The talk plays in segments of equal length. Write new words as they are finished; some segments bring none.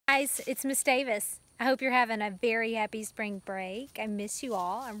Guys, it's Miss Davis. I hope you're having a very happy spring break. I miss you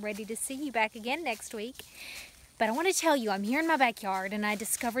all. I'm ready to see you back again next week. But I want to tell you, I'm here in my backyard and I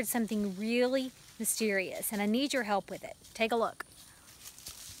discovered something really mysterious and I need your help with it. Take a look.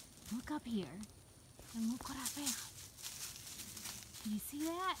 Look up here and look what I found. Do you see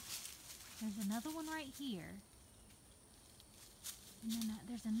that? There's another one right here. And then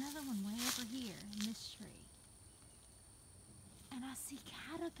there's another one way over here in this tree. And I see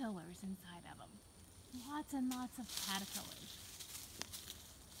caterpillars inside of them. Lots and lots of caterpillars.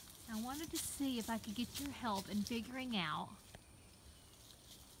 I wanted to see if I could get your help in figuring out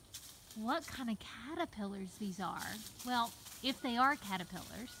what kind of caterpillars these are. Well, if they are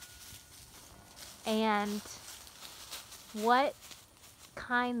caterpillars. And what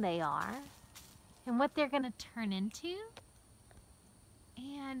kind they are. And what they're going to turn into.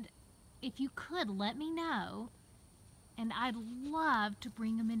 And if you could, let me know. And I'd love to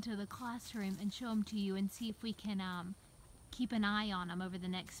bring them into the classroom and show them to you and see if we can keep an eye on them over the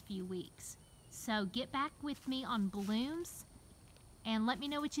next few weeks. So get back with me on blooms and let me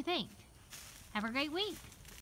know what you think. Have a great week.